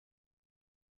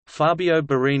Fabio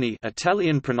Borini,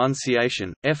 Italian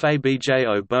pronunciation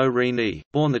Fabio Borini,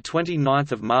 born the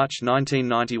 29th of March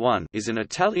 1991, is an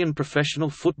Italian professional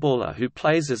footballer who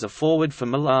plays as a forward for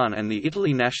Milan and the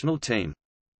Italy national team.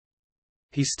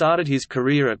 He started his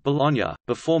career at Bologna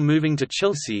before moving to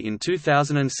Chelsea in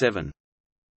 2007.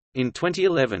 In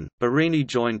 2011, Borini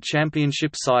joined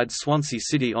Championship side Swansea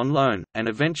City on loan, and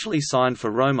eventually signed for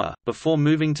Roma, before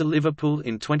moving to Liverpool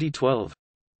in 2012.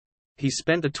 He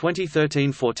spent the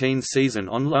 2013–14 season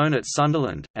on loan at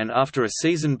Sunderland, and after a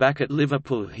season back at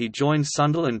Liverpool he joined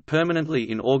Sunderland permanently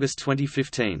in August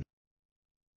 2015.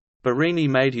 Borini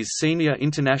made his senior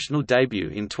international debut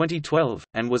in 2012,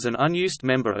 and was an unused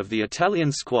member of the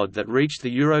Italian squad that reached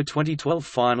the Euro 2012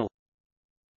 final.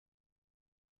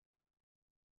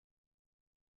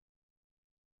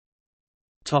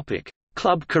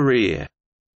 Club career.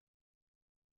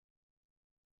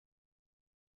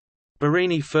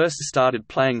 Borini first started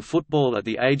playing football at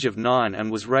the age of 9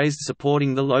 and was raised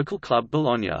supporting the local club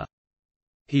Bologna.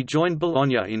 He joined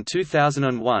Bologna in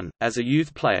 2001, as a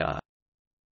youth player.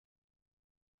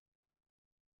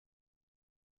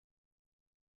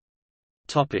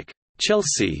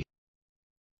 Chelsea.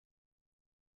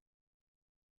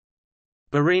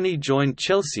 Borini joined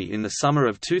Chelsea in the summer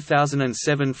of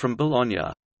 2007 from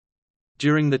Bologna.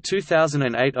 During the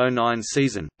 2008–09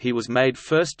 season, he was made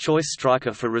first-choice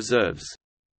striker for reserves.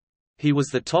 He was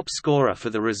the top scorer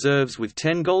for the reserves with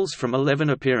 10 goals from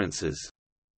 11 appearances.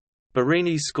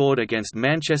 Borini scored against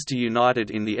Manchester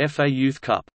United in the FA Youth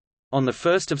Cup. On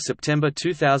 1 September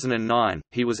 2009,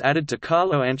 he was added to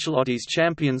Carlo Ancelotti's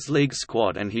Champions League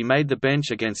squad and he made the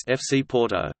bench against FC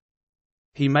Porto.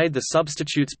 He made the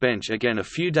substitutes bench again a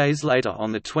few days later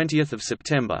on 20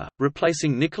 September,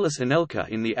 replacing Nicolas Anelka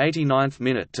in the 89th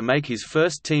minute to make his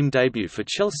first team debut for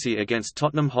Chelsea against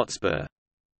Tottenham Hotspur.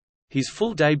 His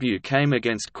full debut came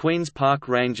against Queen's Park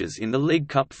Rangers in the League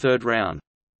Cup third round.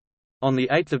 On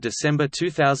 8 December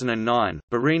 2009,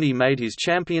 Borini made his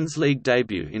Champions League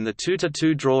debut in the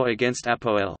 2–2 draw against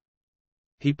Apoel.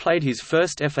 He played his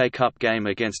first FA Cup game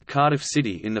against Cardiff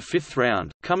City in the fifth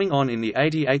round, coming on in the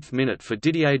 88th minute for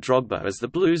Didier Drogba as the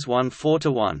Blues won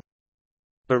 4–1.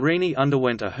 Borini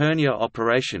underwent a hernia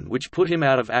operation which put him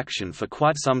out of action for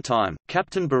quite some time.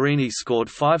 Captain Borini scored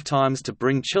 5 times to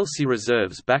bring Chelsea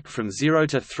reserves back from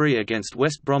 0–3 against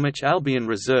West Bromwich Albion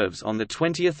reserves on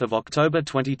 20 October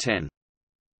 2010.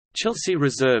 Chelsea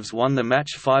reserves won the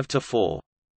match 5–4.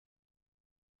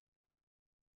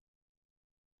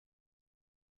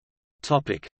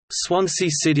 Swansea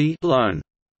City loan.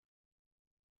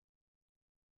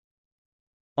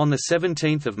 On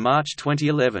 17 March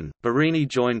 2011, Borini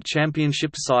joined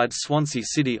Championship side Swansea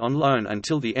City on loan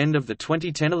until the end of the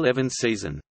 2010–11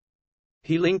 season.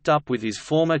 He linked up with his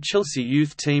former Chelsea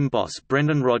youth team boss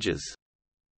Brendan Rodgers.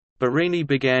 Borini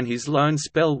began his loan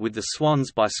spell with the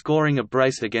Swans by scoring a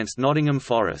brace against Nottingham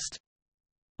Forest.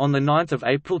 On 9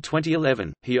 April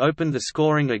 2011, he opened the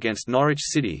scoring against Norwich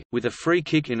City, with a free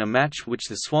kick in a match which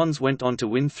the Swans went on to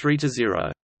win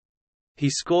 3–0.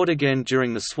 He scored again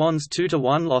during the Swans'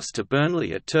 2–1 loss to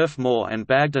Burnley at Turf Moor and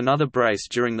bagged another brace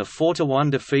during the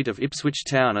 4–1 defeat of Ipswich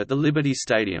Town at the Liberty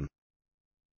Stadium.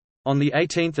 On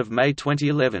 18 May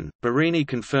 2011, Borini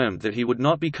confirmed that he would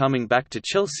not be coming back to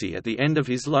Chelsea at the end of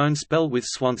his loan spell with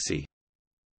Swansea.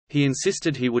 He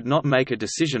insisted he would not make a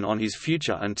decision on his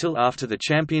future until after the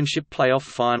Championship playoff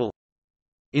final.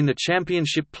 In the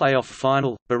Championship playoff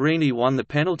final, Borini won the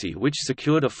penalty which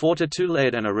secured a 4–2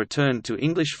 lead and a return to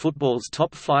English football's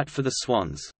top flight for the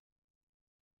Swans.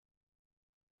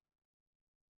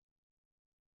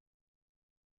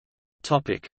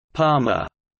 Parma.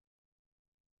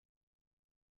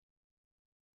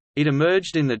 It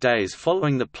emerged in the days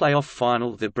following the playoff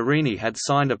final that Borini had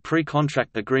signed a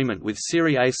pre-contract agreement with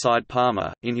Serie A side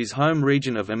Parma, in his home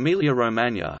region of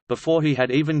Emilia-Romagna, before he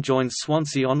had even joined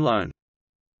Swansea on loan.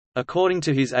 According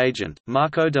to his agent,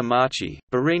 Marco De Marchi,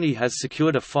 Borini has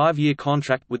secured a 5-year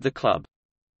contract with the club.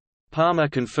 Parma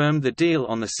confirmed the deal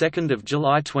on 2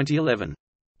 July 2011.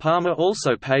 Parma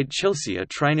also paid Chelsea a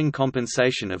training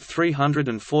compensation of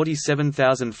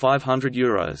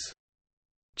 €347,500.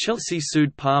 Chelsea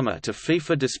sued Parma to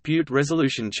FIFA Dispute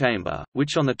Resolution Chamber,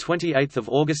 which on 28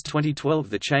 August 2012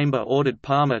 the chamber ordered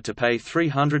Parma to pay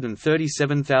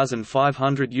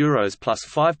 €337,500 plus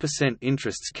 5%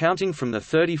 interests counting from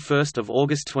 31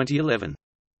 August 2011.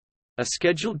 A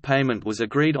scheduled payment was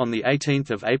agreed on 18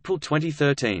 April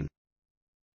 2013.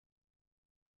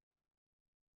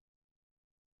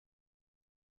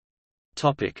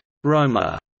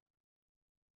 Roma.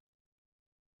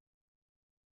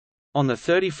 On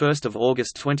 31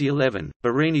 August 2011,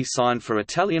 Borini signed for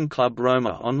Italian club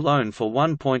Roma on loan for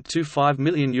 €1.25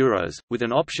 million, with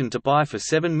an option to buy for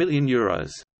 €7 million.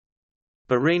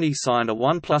 Borini signed a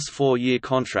 1+4-year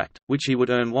contract, which he would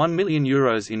earn €1 million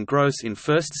in gross in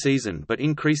first season but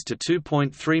increased to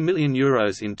 €2.3 million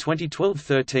in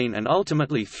 2012-13 and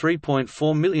ultimately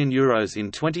 €3.4 million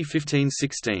in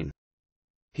 2015-16.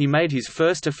 He made his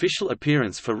first official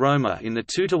appearance for Roma in the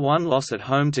 2-1 loss at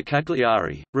home to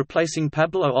Cagliari, replacing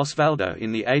Pablo Osvaldo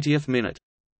in the 80th minute.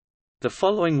 The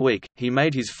following week, he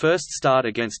made his first start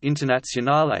against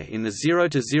Internazionale in the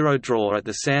 0-0 draw at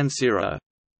the San Siro.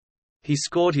 He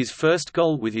scored his first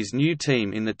goal with his new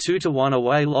team in the 2-1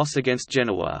 away loss against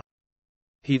Genoa.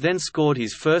 He then scored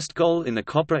his first goal in the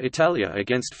Coppa Italia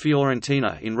against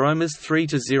Fiorentina in Roma's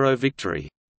 3-0 victory.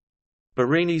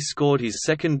 Borini scored his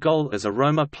second goal as a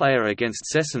Roma player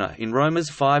against Cesena in Roma's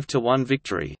 5-1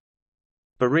 victory.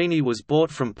 Borini was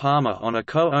bought from Parma on a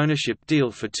co-ownership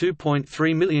deal for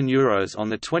 €2.3 million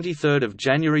on 23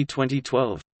 January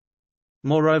 2012.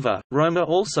 Moreover, Roma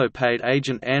also paid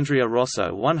agent Andrea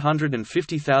Rosso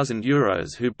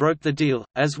 €150,000 who broke the deal,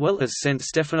 as well as sent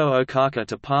Stefano Okaka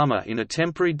to Parma in a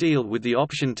temporary deal with the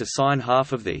option to sign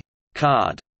half of the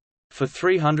card for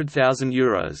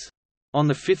 €300,000.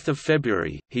 On 5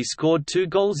 February, he scored 2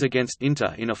 goals against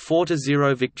Inter in a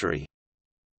 4-0 victory.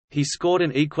 He scored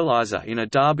an equaliser in a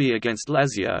derby against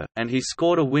Lazio, and he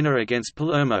scored a winner against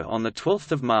Palermo on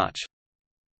 12 March.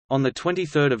 On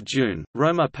 23 June,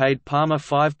 Roma paid Parma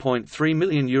 €5.3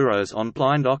 million on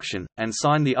blind auction, and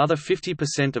signed the other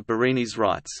 50% of Borini's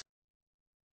rights.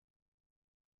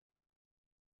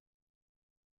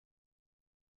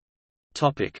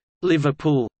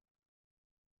 Liverpool.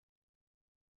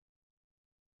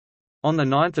 On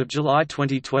 9 July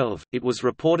 2012, it was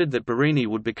reported that Borini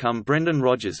would become Brendan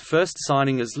Rodgers' first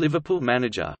signing as Liverpool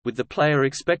manager, with the player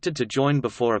expected to join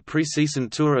before a pre-season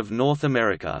tour of North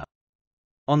America.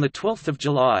 On 12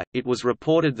 July, it was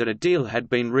reported that a deal had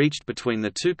been reached between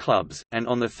the two clubs, and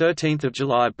on 13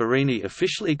 July Borini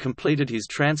officially completed his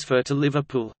transfer to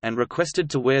Liverpool, and requested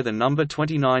to wear the number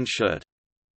 29 shirt.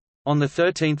 On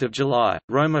 13 July,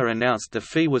 Roma announced the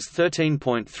fee was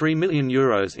 €13.3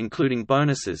 million including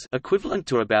bonuses equivalent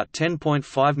to about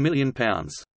 £10.5 million.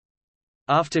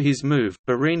 After his move,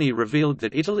 Borini revealed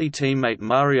that Italy teammate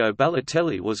Mario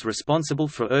Balotelli was responsible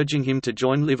for urging him to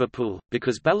join Liverpool,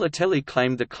 because Balotelli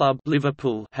claimed the club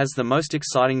Liverpool has the most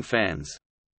exciting fans.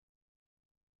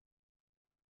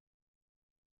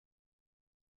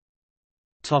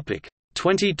 Topic: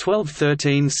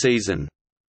 2012-13 season.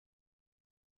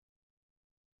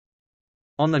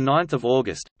 On 9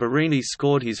 August, Borini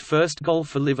scored his first goal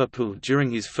for Liverpool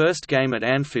during his first game at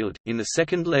Anfield, in the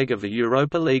second leg of a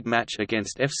Europa League match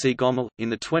against FC Gomel, in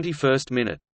the 21st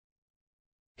minute.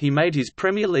 He made his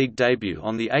Premier League debut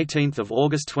on 18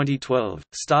 August 2012,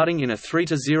 starting in a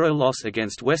 3-0 loss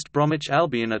against West Bromwich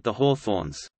Albion at the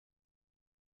Hawthorns.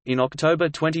 In October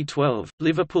 2012,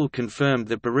 Liverpool confirmed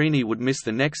that Borini would miss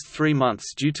the next 3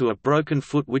 months due to a broken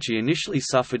foot which he initially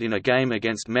suffered in a game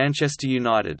against Manchester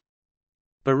United.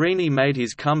 Borini made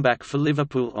his comeback for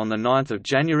Liverpool on 9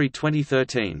 January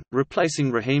 2013, replacing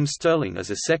Raheem Sterling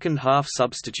as a second-half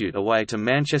substitute away to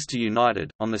Manchester United.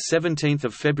 On 17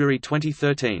 February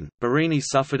 2013, Borini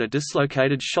suffered a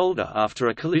dislocated shoulder after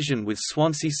a collision with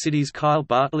Swansea City's Kyle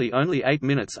Bartley only 8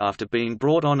 minutes after being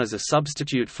brought on as a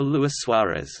substitute for Luis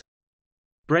Suarez.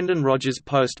 Brendan Rodgers'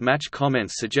 post-match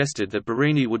comments suggested that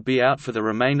Borini would be out for the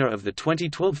remainder of the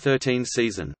 2012-13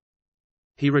 season.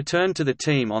 He returned to the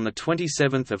team on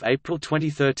 27 April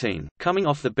 2013, coming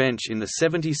off the bench in the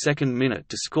 72nd minute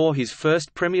to score his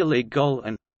first Premier League goal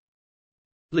and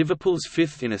Liverpool's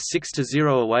fifth in a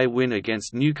 6-0 away win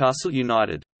against Newcastle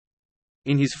United.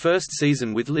 In his first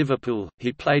season with Liverpool,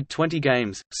 he played 20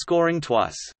 games, scoring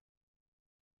twice.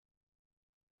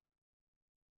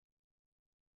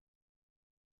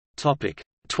 Topic: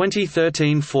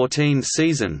 2013-14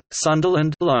 season,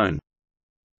 Sunderland loan.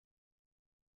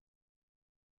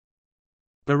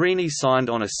 Borini signed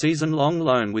on a season-long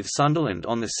loan with Sunderland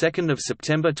on 2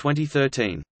 September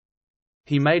 2013.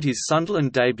 He made his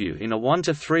Sunderland debut in a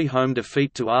 1-3 home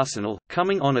defeat to Arsenal,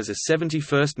 coming on as a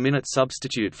 71st-minute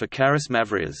substitute for Karis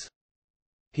Mavrias.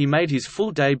 He made his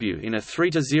full debut in a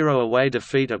 3-0 away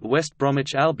defeat at West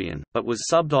Bromwich Albion, but was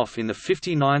subbed off in the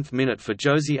 59th minute for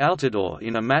Josie Altidore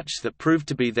in a match that proved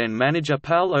to be then-manager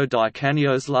Paolo Di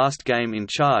Canio's last game in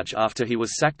charge after he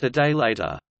was sacked a day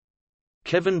later.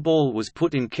 Kevin Ball was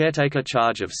put in caretaker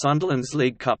charge of Sunderland's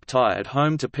League Cup tie at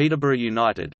home to Peterborough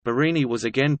United. Borini was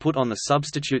again put on the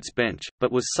substitutes bench,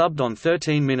 but was subbed on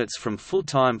 13 minutes from full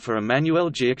time for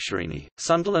Emmanuel Giaccherini.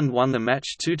 Sunderland won the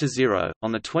match 2-0.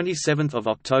 On 27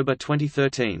 October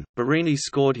 2013, Borini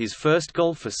scored his first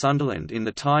goal for Sunderland in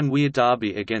the Tyne Wear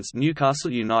derby against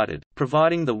Newcastle United,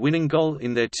 providing the winning goal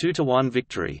in their 2-1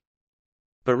 victory.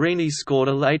 Borini scored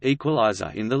a late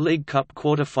equaliser in the League Cup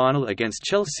quarter-final against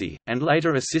Chelsea, and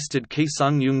later assisted Ki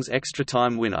Sung-young's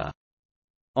extra-time winner.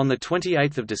 On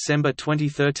 28 December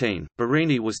 2013,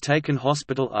 Borini was taken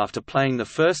hospital after playing the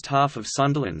first half of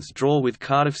Sunderland's draw with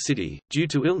Cardiff City, due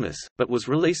to illness, but was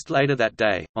released later that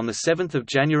day. On 7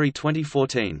 January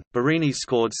 2014, Borini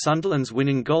scored Sunderland's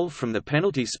winning goal from the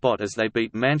penalty spot as they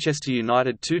beat Manchester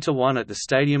United 2-1 at the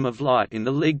Stadium of Light in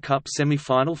the League Cup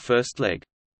semi-final first leg.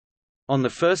 On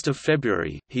 1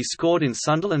 February, he scored in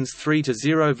Sunderland's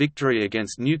 3-0 victory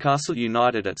against Newcastle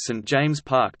United at St James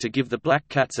Park to give the Black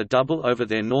Cats a double over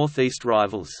their North East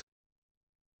rivals.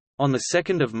 On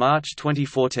 2 March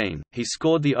 2014, he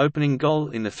scored the opening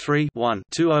goal in the 3-1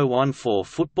 2014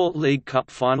 Football League Cup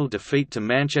final defeat to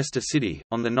Manchester City.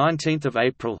 On 19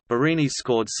 April, Borini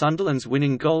scored Sunderland's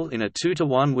winning goal in a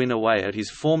 2-1 win away at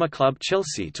his former club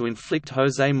Chelsea to inflict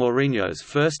Jose Mourinho's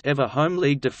first ever home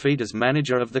league defeat as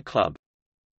manager of the club.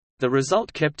 The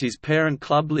result kept his parent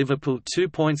club Liverpool 2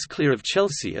 points clear of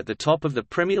Chelsea at the top of the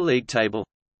Premier League table.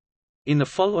 In the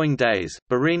following days,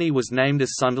 Borini was named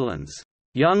as Sunderland's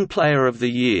Young Player of the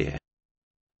Year.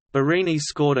 Borini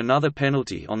scored another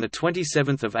penalty on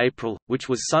 27 April, which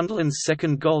was Sunderland's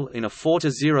second goal in a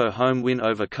 4-0 home win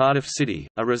over Cardiff City,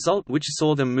 a result which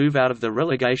saw them move out of the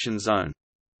relegation zone.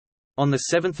 On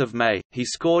 7 May, he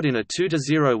scored in a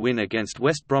 2-0 win against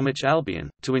West Bromwich Albion.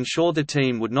 To ensure the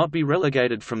team would not be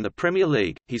relegated from the Premier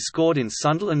League, he scored in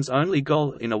Sunderland's only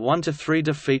goal in a 1-3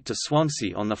 defeat to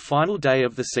Swansea on the final day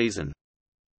of the season.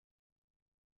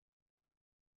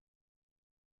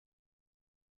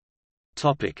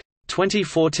 Topic: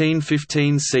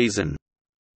 2014-15 season.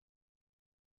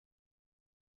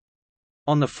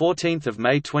 On 14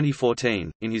 May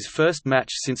 2014, in his first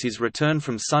match since his return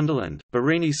from Sunderland,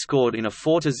 Borini scored in a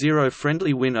 4-0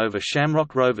 friendly win over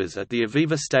Shamrock Rovers at the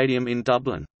Aviva Stadium in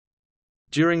Dublin.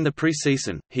 During the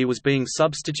pre-season, he was being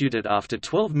substituted after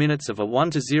 12 minutes of a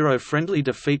 1-0 friendly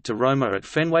defeat to Roma at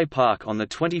Fenway Park on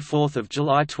 24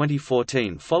 July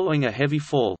 2014 following a heavy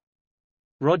fall.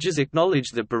 Rodgers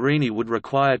acknowledged that Borini would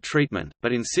require treatment,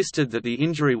 but insisted that the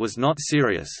injury was not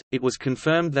serious. It was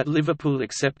confirmed that Liverpool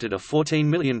accepted a £14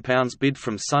 million bid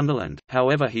from Sunderland,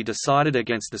 however, he decided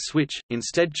against the switch,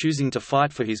 instead choosing to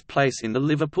fight for his place in the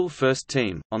Liverpool first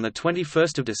team. On 21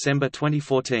 December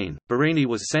 2014, Borini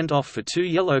was sent off for 2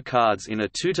 yellow cards in a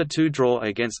 2-2 draw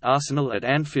against Arsenal at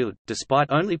Anfield, despite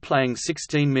only playing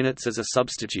 16 minutes as a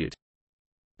substitute.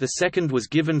 The second was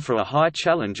given for a high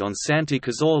challenge on Santi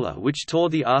Cazorla, which tore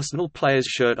the Arsenal player's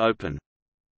shirt open.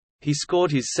 He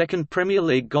scored his second Premier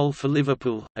League goal for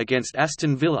Liverpool, against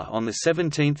Aston Villa on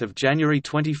 17 January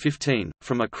 2015,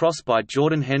 from a cross by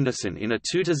Jordan Henderson in a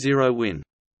 2-0 win.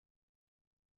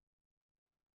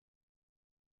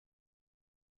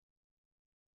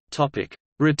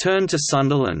 Return to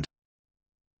Sunderland.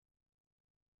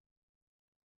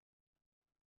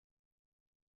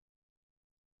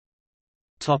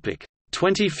 Topic: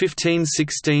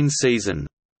 2015-16 season.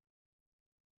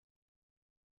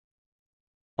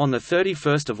 On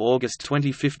 31 August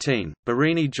 2015,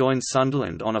 Borini joined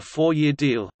Sunderland on a 4-year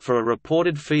deal, for a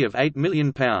reported fee of £8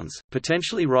 million,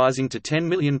 potentially rising to £10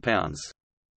 million.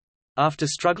 After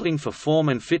struggling for form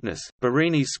and fitness,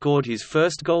 Borini scored his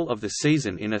first goal of the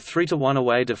season in a 3-1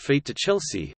 away defeat to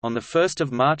Chelsea. On 1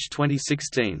 March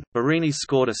 2016, Borini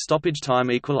scored a stoppage-time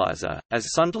equaliser,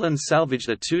 as Sunderland salvaged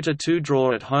a 2-2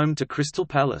 draw at home to Crystal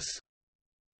Palace.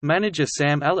 Manager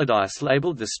Sam Allardyce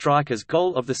labelled the strike as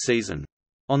goal of the season.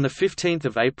 On 15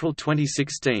 April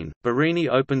 2016, Borini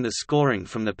opened the scoring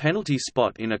from the penalty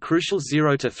spot in a crucial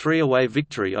 0-3 away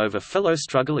victory over fellow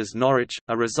strugglers Norwich,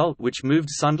 a result which moved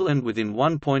Sunderland within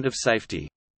 1 point of safety.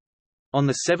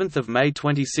 On 7 May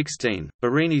 2016,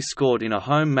 Borini scored in a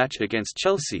home match against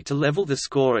Chelsea to level the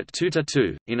score at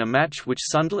 2-2, in a match which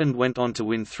Sunderland went on to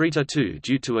win 3-2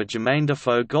 due to a Jermaine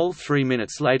Defoe goal 3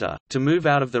 minutes later, to move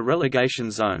out of the relegation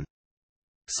zone.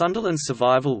 Sunderland's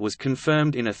survival was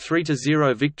confirmed in a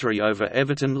 3-0 victory over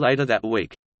Everton later that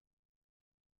week.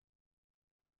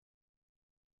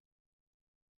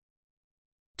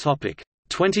 Topic: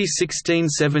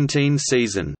 2016-17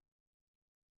 season.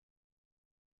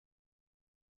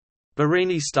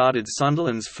 Borini started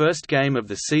Sunderland's first game of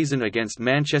the season against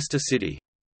Manchester City.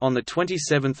 On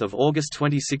 27 August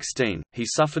 2016, he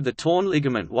suffered the torn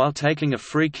ligament while taking a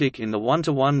free kick in the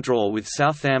 1-1 draw with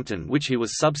Southampton, which he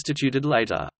was substituted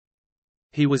later.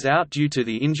 He was out due to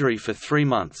the injury for 3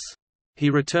 months.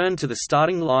 He returned to the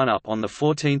starting lineup on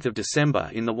 14 December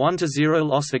in the 1-0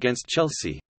 loss against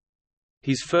Chelsea.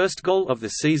 His first goal of the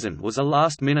season was a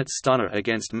last-minute stunner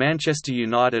against Manchester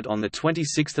United on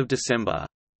 26 December.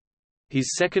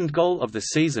 His second goal of the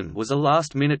season was a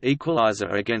last-minute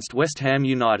equaliser against West Ham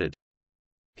United.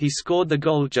 He scored the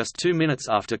goal just 2 minutes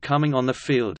after coming on the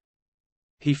field.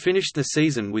 He finished the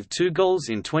season with 2 goals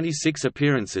in 26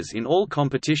 appearances in all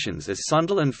competitions as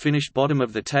Sunderland finished bottom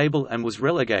of the table and was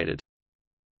relegated.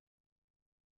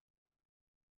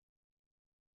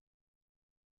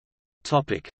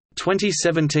 Topic: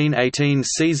 2017–18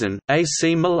 season,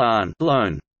 AC Milan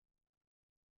loan.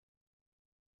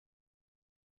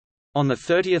 On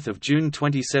 30 June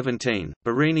 2017,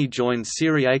 Borini joined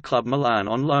Serie A club Milan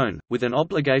on loan, with an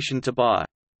obligation to buy.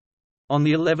 On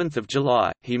the 11th of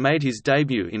July, he made his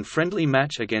debut in friendly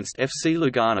match against FC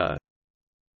Lugano.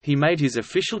 He made his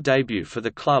official debut for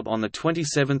the club on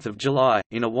 27 July,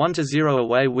 in a 1-0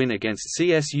 away win against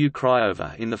CSU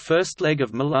Craiova in the first leg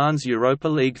of Milan's Europa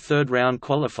League third-round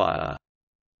qualifier.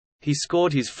 He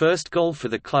scored his first goal for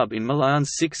the club in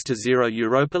Milan's 6-0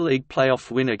 Europa League playoff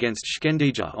win against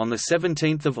Shkendija on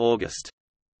 17 August.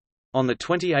 On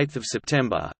 28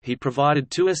 September, he provided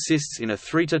 2 assists in a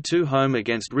 3-2 home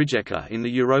against Rijeka in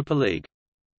the Europa League.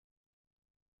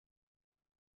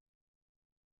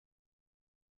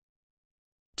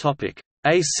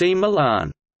 AC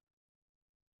Milan.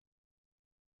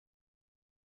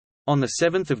 On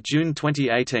 7 June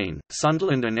 2018,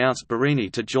 Sunderland announced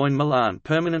Borini to join Milan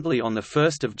permanently on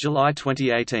 1 July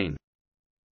 2018.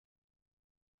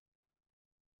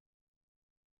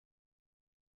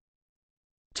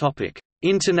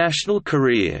 International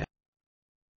career.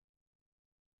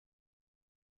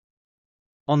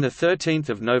 On 13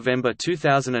 November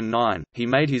 2009, he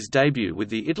made his debut with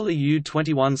the Italy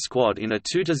U21 squad in a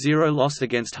 2-0 loss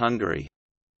against Hungary.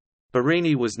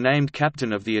 Borini was named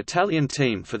captain of the Italian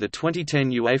team for the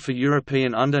 2010 UEFA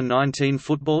European Under-19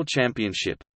 Football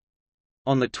Championship.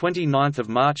 On 29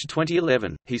 March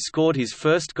 2011, he scored his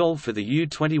first goal for the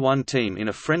U21 team in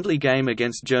a friendly game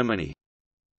against Germany.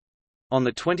 On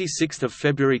 26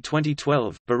 February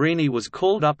 2012, Borini was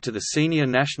called up to the senior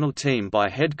national team by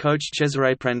head coach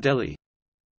Cesare Prandelli.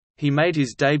 He made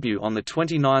his debut on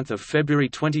 29 February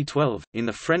 2012, in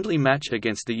the friendly match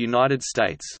against the United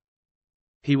States.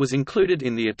 He was included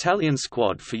in the Italian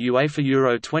squad for UEFA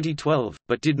Euro 2012,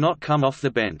 but did not come off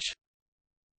the bench.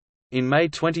 In May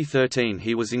 2013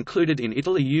 he was included in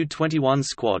Italy U21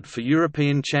 squad for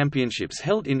European Championships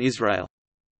held in Israel.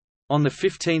 On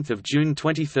 15 June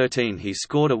 2013 he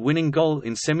scored a winning goal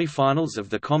in semi-finals of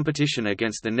the competition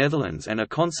against the Netherlands and a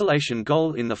consolation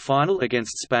goal in the final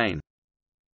against Spain.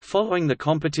 Following the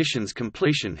competition's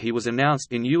completion he was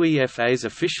announced in UEFA's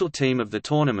official team of the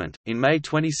tournament. In May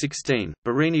 2016,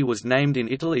 Borini was named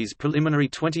in Italy's preliminary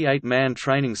 28-man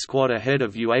training squad ahead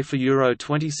of UEFA Euro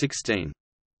 2016.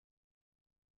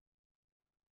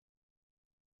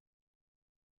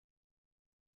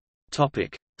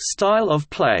 Style of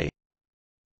play.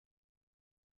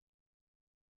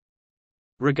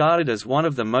 Regarded as one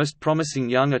of the most promising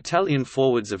young Italian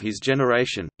forwards of his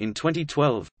generation, in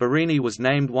 2012, Borini was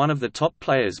named one of the top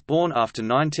players born after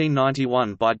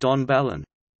 1991 by Don Ballon.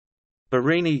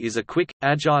 Borini is a quick,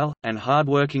 agile, and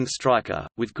hard-working striker,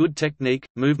 with good technique,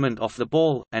 movement off the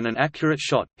ball, and an accurate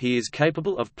shot. He is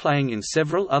capable of playing in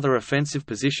several other offensive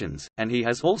positions, and he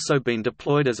has also been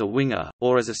deployed as a winger,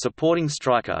 or as a supporting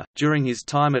striker. During his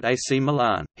time at AC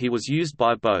Milan, he was used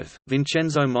by both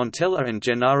Vincenzo Montella and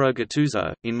Gennaro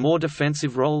Gattuso, in more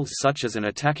defensive roles such as an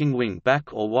attacking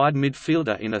wing-back or wide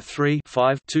midfielder in a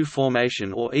 3-5-2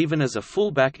 formation, or even as a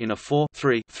full-back in a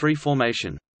 4-3-3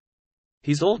 formation.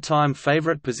 His all-time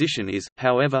favorite position is,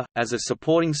 however, as a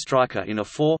supporting striker in a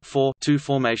 4-4-2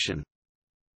 formation.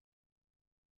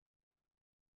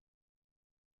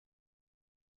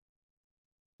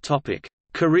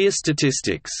 Career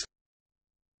statistics.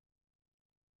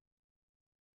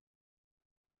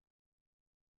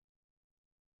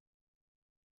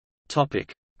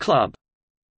 Club.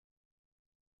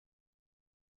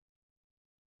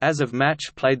 As of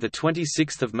match played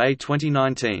 26 May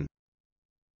 2019.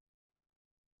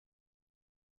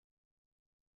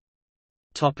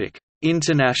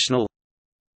 International.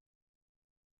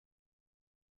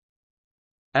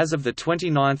 As of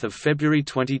 29 February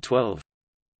 2012.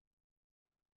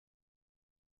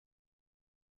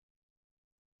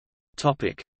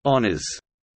 Honours.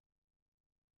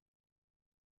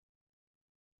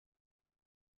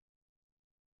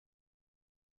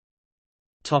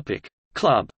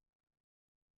 Club.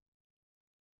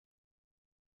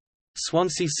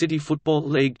 Swansea City Football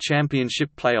League Championship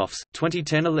Playoffs,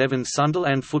 2010–11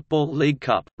 Sunderland Football League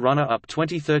Cup, runner-up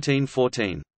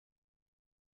 2013–14.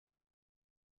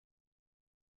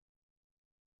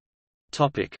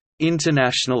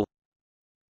 International.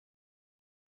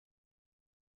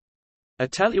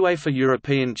 UEFA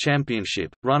European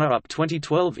Championship, runner-up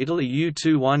 2012 Italy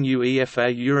U21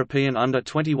 UEFA European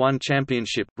Under-21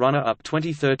 Championship, runner-up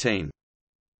 2013.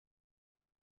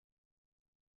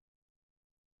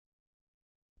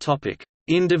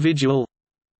 Individual.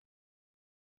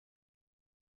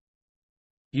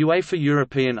 UEFA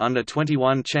European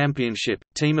Under-21 Championship,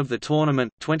 Team of the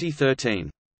Tournament,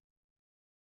 2013.